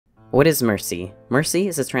What is Mercy? Mercy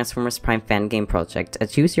is a Transformers Prime fan game project, a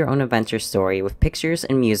choose-your-own-adventure story with pictures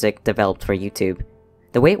and music developed for YouTube.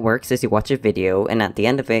 The way it works is you watch a video, and at the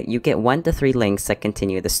end of it, you get 1 to 3 links that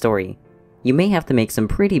continue the story. You may have to make some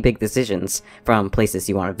pretty big decisions, from places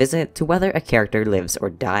you want to visit to whether a character lives or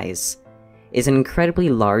dies. It's an incredibly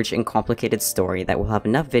large and complicated story that will have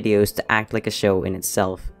enough videos to act like a show in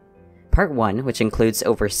itself. Part 1, which includes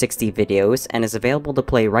over 60 videos and is available to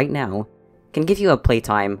play right now, can give you a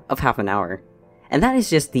playtime of half an hour. And that is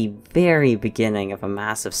just the very beginning of a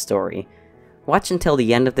massive story. Watch until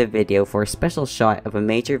the end of the video for a special shot of a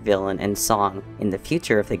major villain and song in the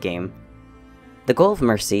future of the game. The goal of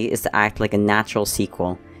Mercy is to act like a natural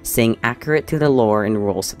sequel, staying accurate to the lore and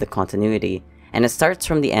rules of the continuity, and it starts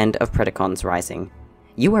from the end of Predacon's Rising.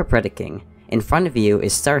 You are Predaking. In front of you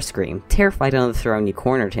is Starscream, terrified on the throne you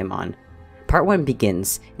cornered him on. Part 1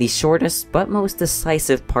 begins, the shortest but most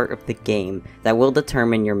decisive part of the game that will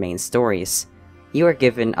determine your main stories. You are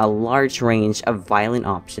given a large range of violent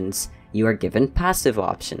options. You are given passive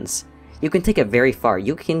options. You can take it very far.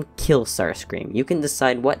 You can kill Starscream. You can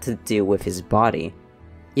decide what to do with his body.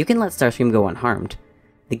 You can let Starscream go unharmed.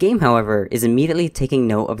 The game, however, is immediately taking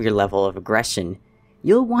note of your level of aggression.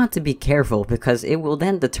 You'll want to be careful because it will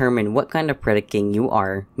then determine what kind of Predaking you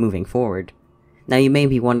are moving forward. Now you may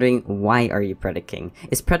be wondering, why are you Predaking?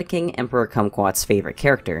 Is Predaking Emperor Kumquat's favorite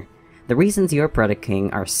character? The reasons you are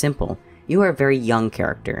Predaking are simple. You are a very young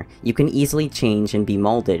character. You can easily change and be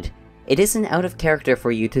molded. It isn't out of character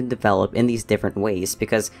for you to develop in these different ways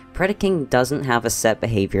because Predaking doesn't have a set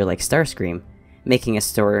behavior like Starscream. Making a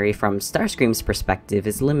story from Starscream's perspective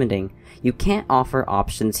is limiting. You can't offer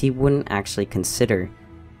options he wouldn't actually consider.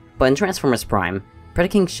 But in Transformers Prime,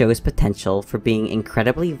 Predaking shows potential for being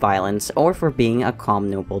incredibly violent or for being a calm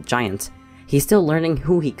noble giant. He's still learning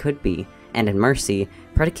who he could be, and in Mercy,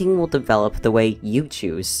 Predaking will develop the way you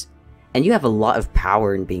choose. And you have a lot of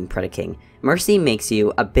power in being Predaking. Mercy makes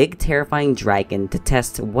you a big terrifying dragon to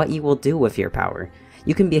test what you will do with your power.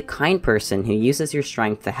 You can be a kind person who uses your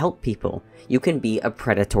strength to help people. You can be a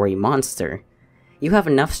predatory monster. You have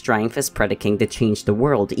enough strength as Predaking to change the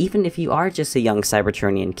world, even if you are just a young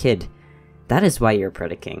Cybertronian kid. That is why you're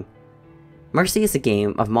Predaking. Mercy is a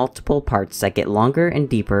game of multiple parts that get longer and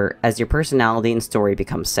deeper as your personality and story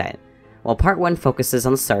become set. While Part 1 focuses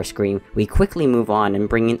on Starscream, we quickly move on and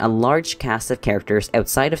bring in a large cast of characters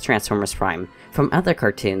outside of Transformers Prime, from other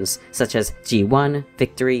cartoons such as G1,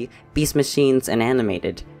 Victory, Beast Machines, and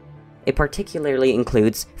Animated. It particularly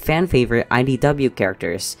includes fan-favorite IDW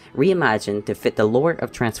characters, reimagined to fit the lore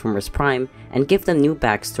of Transformers Prime and give them new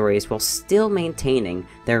backstories while still maintaining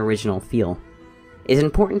their original feel. It is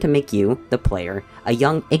important to make you, the player, a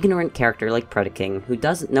young, ignorant character like Predaking who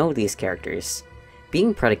doesn't know these characters.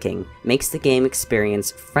 Being Predaking makes the game experience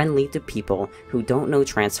friendly to people who don't know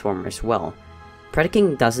Transformers well.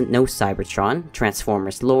 Predaking doesn't know Cybertron,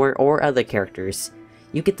 Transformers lore, or other characters.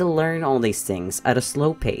 You get to learn all these things at a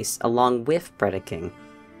slow pace along with Predaking.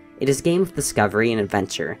 It is a game of discovery and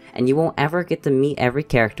adventure, and you won't ever get to meet every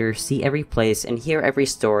character, see every place, and hear every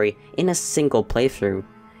story in a single playthrough.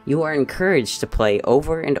 You are encouraged to play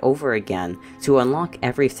over and over again to unlock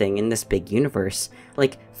everything in this big universe,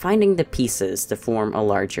 like finding the pieces to form a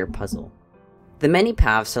larger puzzle. The many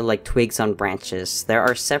paths are like twigs on branches. There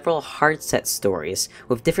are several hard-set stories,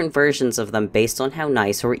 with different versions of them based on how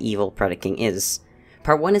nice or evil Predaking is.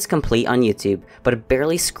 Part 1 is complete on YouTube, but it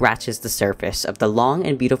barely scratches the surface of the long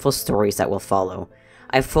and beautiful stories that will follow.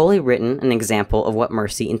 I've fully written an example of what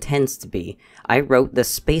Mercy intends to be. I wrote the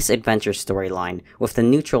space adventure storyline, with the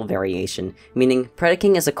neutral variation, meaning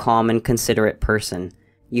Predaking is a calm and considerate person.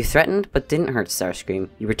 You threatened but didn't hurt Starscream,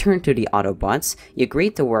 you returned to the Autobots, you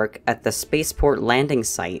agreed to work at the spaceport landing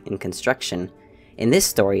site in construction. In this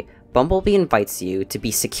story, Bumblebee invites you to be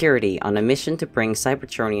security on a mission to bring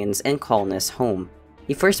Cybertronians and colonists home.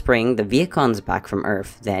 You first bring the Viacons back from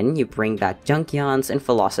Earth, then you bring back Junkions and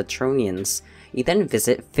Velocitronians. You then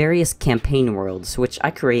visit various campaign worlds, which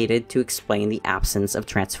I created to explain the absence of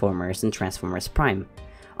Transformers in Transformers Prime.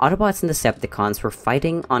 Autobots and Decepticons were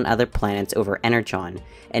fighting on other planets over Energon,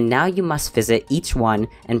 and now you must visit each one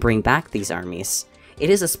and bring back these armies. It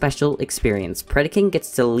is a special experience. Predaking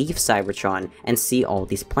gets to leave Cybertron and see all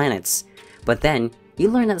these planets. But then, you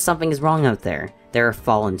learn that something is wrong out there. There are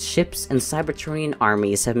fallen ships, and Cybertronian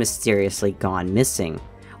armies have mysteriously gone missing.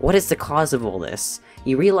 What is the cause of all this?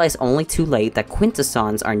 You realize only too late that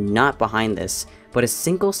Quintessons are not behind this, but a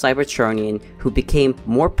single Cybertronian who became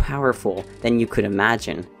more powerful than you could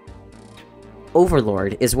imagine.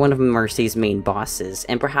 Overlord is one of Mercy's main bosses,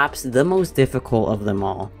 and perhaps the most difficult of them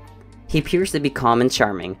all. He appears to be calm and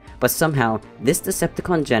charming, but somehow, this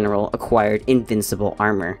Decepticon general acquired invincible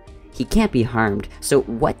armor. He can't be harmed, so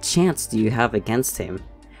what chance do you have against him?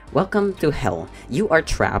 Welcome to Hell. You are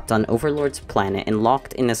trapped on Overlord's planet and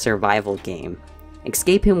locked in a survival game.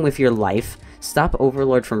 Escape him with your life, stop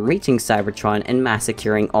Overlord from reaching Cybertron and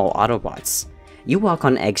massacring all Autobots. You walk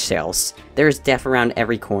on eggshells. There is death around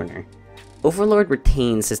every corner. Overlord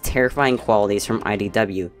retains his terrifying qualities from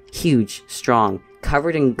IDW. Huge, strong,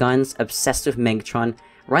 covered in guns, obsessed with Megatron,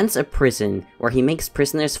 runs a prison where he makes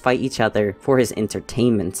prisoners fight each other for his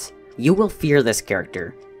entertainment. You will fear this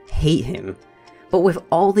character, hate him. But with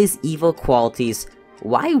all these evil qualities,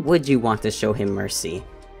 why would you want to show him mercy?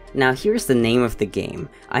 Now here's the name of the game.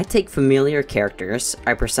 I take familiar characters,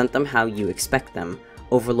 I present them how you expect them.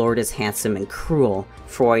 Overlord is handsome and cruel,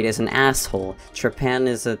 Freud is an asshole, Trepan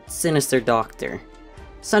is a sinister doctor,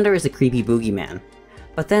 Sunder is a creepy boogeyman.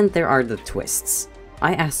 But then there are the twists.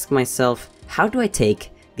 I ask myself, how do I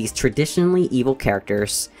take these traditionally evil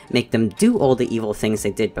characters, make them do all the evil things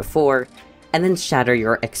they did before, and then shatter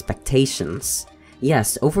your expectations?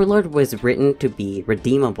 Yes, Overlord was written to be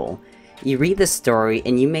redeemable. You read the story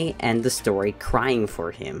and you may end the story crying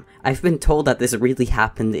for him. I've been told that this really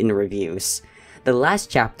happened in reviews. The last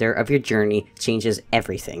chapter of your journey changes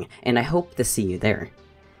everything, and I hope to see you there.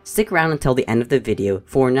 Stick around until the end of the video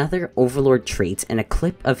for another Overlord trait and a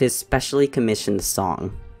clip of his specially commissioned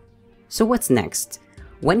song. So what's next?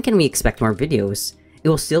 When can we expect more videos? It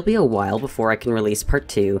will still be a while before I can release part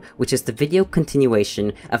 2, which is the video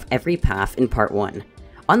continuation of every path in part 1.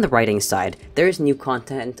 On the writing side, there is new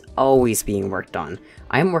content always being worked on.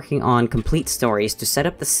 I am working on complete stories to set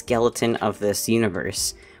up the skeleton of this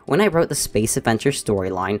universe. When I wrote the Space Adventure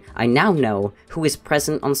storyline, I now know who is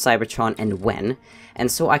present on Cybertron and when,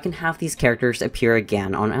 and so I can have these characters appear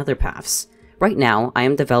again on other paths. Right now, I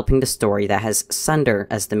am developing the story that has Sunder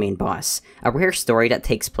as the main boss, a rare story that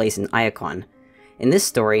takes place in Iacon. In this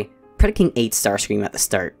story, Predaking ate Starscream at the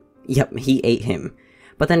start. Yep, he ate him.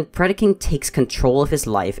 But then Predaking takes control of his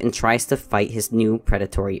life and tries to fight his new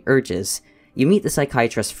predatory urges. You meet the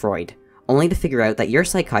psychiatrist Freud, only to figure out that your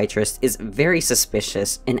psychiatrist is very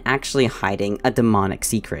suspicious and actually hiding a demonic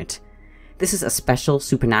secret. This is a special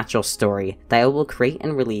supernatural story that I will create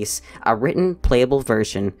and release a written, playable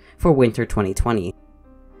version for winter 2020.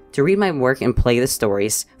 To read my work and play the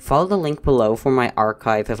stories, follow the link below for my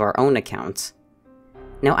archive of our own account.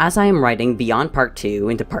 Now as I am writing beyond part 2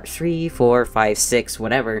 into part 3, 4, 5, 6,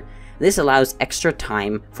 whatever, this allows extra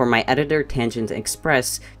time for my editor Tangent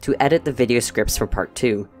Express to edit the video scripts for part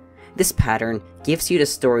 2. This pattern gives you the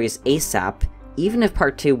stories ASAP, even if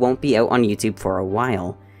part 2 won't be out on YouTube for a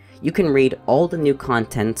while. You can read all the new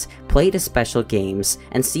content, play the special games,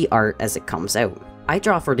 and see art as it comes out. I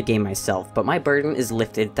draw for the game myself, but my burden is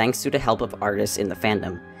lifted thanks to the help of artists in the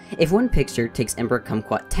fandom. If one picture takes Emperor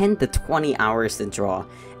Kumquat 10 to 20 hours to draw,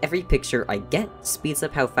 every picture I get speeds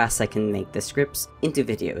up how fast I can make the scripts into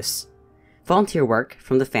videos. Volunteer work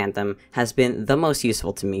from the fandom has been the most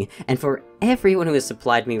useful to me, and for everyone who has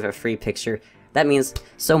supplied me with a free picture, that means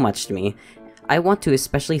so much to me. I want to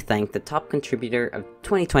especially thank the top contributor of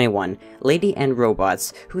 2021, Lady and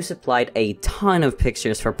Robots, who supplied a ton of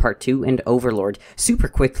pictures for part 2 and Overlord super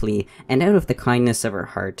quickly and out of the kindness of her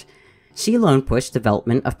heart. She alone pushed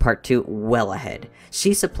development of part 2 well ahead.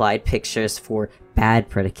 She supplied pictures for bad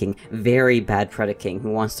Predaking, very bad Predaking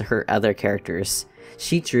who wants to hurt other characters.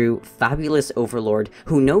 She drew fabulous Overlord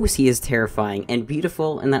who knows he is terrifying and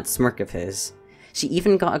beautiful in that smirk of his. She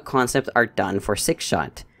even got a concept art done for Six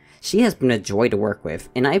Shot. She has been a joy to work with,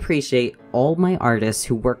 and I appreciate all my artists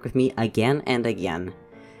who work with me again and again.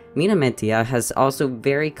 Mina Mentia has also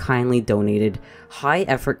very kindly donated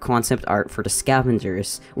high-effort concept art for the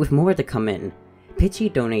Scavengers, with more to come in. Pitchy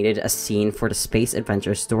donated a scene for the Space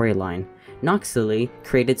Adventure storyline. Noxily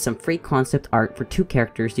created some free concept art for 2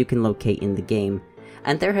 characters you can locate in the game.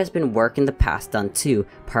 And there has been work in the past done too.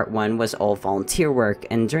 Part 1 was all volunteer work,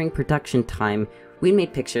 and during production time, we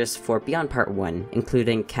made pictures for Beyond Part 1,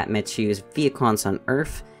 including Kat Metchu's Viacons on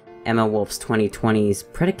Earth, Emma Wolf's 2020's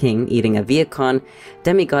Predaking eating a Viacon,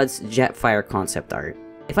 Demigod's Jetfire concept art.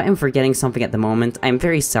 If I am forgetting something at the moment, I am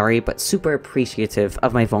very sorry, but super appreciative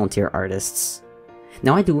of my volunteer artists.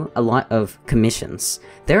 Now I do a lot of commissions.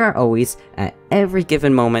 There are always, at every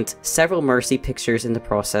given moment, several Mercy pictures in the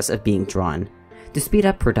process of being drawn. To speed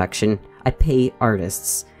up production, I pay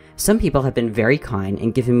artists. Some people have been very kind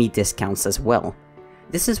and given me discounts as well.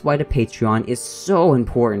 This is why the Patreon is so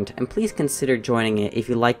important, and please consider joining it if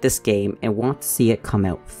you like this game and want to see it come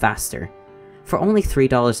out faster. For only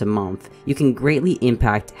 $3 a month, you can greatly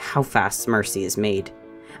impact how fast Mercy is made.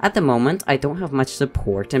 At the moment, I don't have much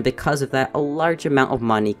support, and because of that, a large amount of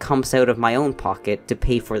money comes out of my own pocket to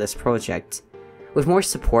pay for this project. With more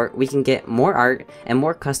support, we can get more art and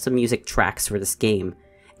more custom music tracks for this game.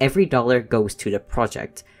 Every dollar goes to the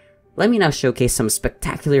project. Let me now showcase some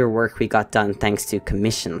spectacular work we got done thanks to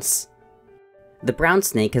commissions. The Brown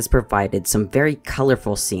Snake has provided some very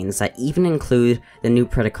colorful scenes that even include the new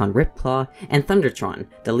Predacon Ripclaw and Thundertron,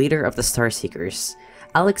 the leader of the Starseekers.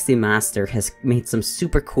 Alex the Master has made some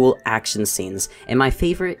super cool action scenes, and my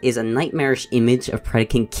favorite is a nightmarish image of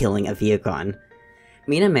Predaking killing a Viagon.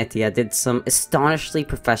 Mina Metia did some astonishingly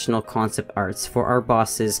professional concept arts for our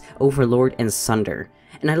bosses Overlord and Sunder,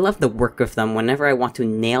 and I love the work of them whenever I want to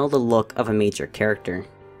nail the look of a major character.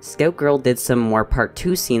 Scout Girl did some more part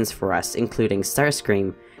 2 scenes for us, including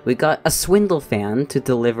Starscream. We got a Swindle fan to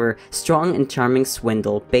deliver strong and charming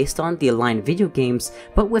Swindle based on the Aligned video games,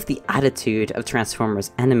 but with the attitude of Transformers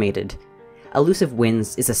Animated. Elusive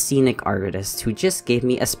Winds is a scenic artist who just gave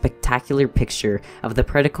me a spectacular picture of the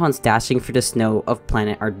Predacons dashing through the snow of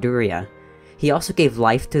planet Arduria. He also gave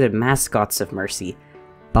life to the mascots of Mercy,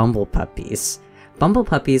 Bumble Puppies. Bumble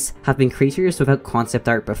Puppies have been creatures without concept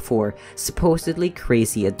art before, supposedly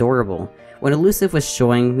crazy adorable. When Elusive was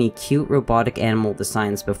showing me cute robotic animal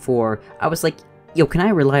designs before, I was like, yo, can I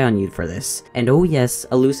rely on you for this? And oh yes,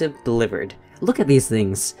 Elusive delivered. Look at these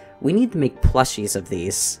things. We need to make plushies of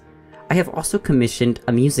these. I have also commissioned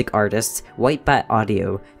a music artist, White Bat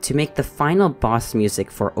Audio, to make the final boss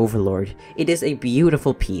music for Overlord. It is a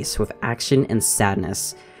beautiful piece with action and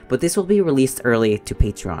sadness, but this will be released early to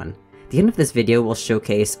Patreon. The end of this video will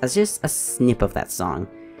showcase as just a snip of that song.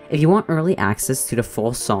 If you want early access to the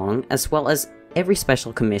full song, as well as every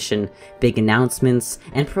special commission, big announcements,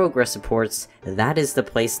 and progress reports, that is the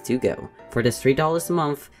place to go. For just $3 a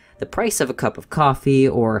month, the price of a cup of coffee,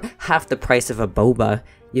 or half the price of a boba,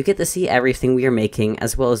 you get to see everything we are making,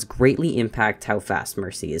 as well as greatly impact how fast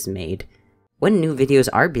Mercy is made. When new videos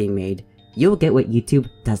are being made, you'll get what YouTube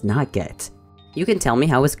does not get. You can tell me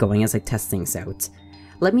how it's going as I test things out.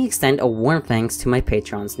 Let me extend a warm thanks to my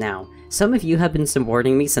patrons now. Some of you have been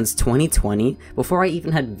supporting me since 2020, before I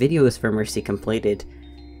even had videos for Mercy completed.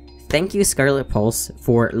 Thank you Scarlet Pulse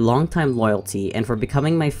for long-time loyalty and for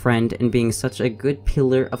becoming my friend and being such a good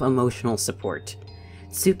pillar of emotional support.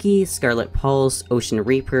 Tsuki, Scarlet Pulse, Ocean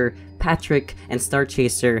Reaper, Patrick, and Star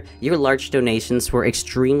Chaser, your large donations were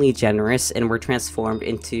extremely generous and were transformed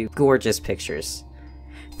into gorgeous pictures.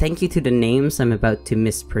 Thank you to the names I'm about to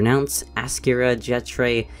mispronounce: Askira,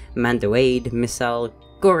 Jetray, Mandoade, Missile,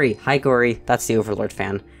 Gory, hi Gory, that's the Overlord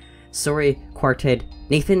fan, Sorry, Quartet,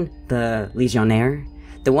 Nathan, the Legionnaire,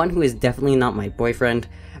 the one who is definitely not my boyfriend,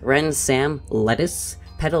 Ren, Sam, Lettuce,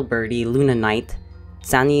 Petal Birdie, Luna Knight,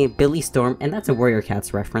 Sani, Billy Storm, and that's a Warrior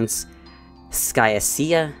Cats reference,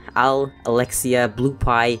 Skyasia, Al, Alexia, Blue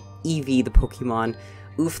Pie, Eevee the Pokemon,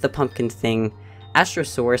 Oof the Pumpkin Thing,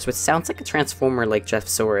 Astrosaurus, which sounds like a transformer like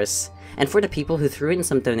Jeffsaurus. And for the people who threw in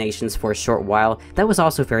some donations for a short while, that was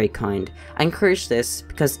also very kind. I encourage this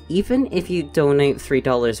because even if you donate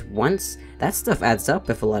 $3 once, that stuff adds up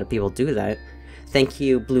if a lot of people do that. Thank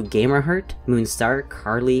you Blue Gamerheart, Moonstar,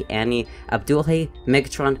 Carly, Annie, Abdulhay,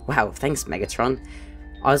 Megatron, wow, thanks Megatron,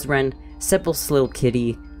 Ozren, Sepul Slil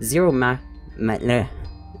Kitty, Zero Maverick,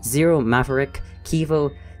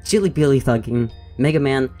 Kivo, Jilly Billy Thugging, Mega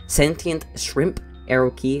Man, Sentient, Shrimp,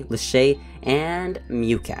 Arrowkey, Lachey, and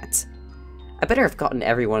Mewcat. I better have gotten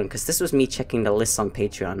everyone because this was me checking the list on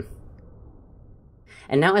Patreon.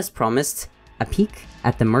 And now, as promised, a peek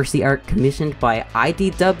at the Mercy art commissioned by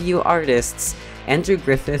IDW artists Andrew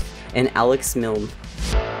Griffith and Alex Milne.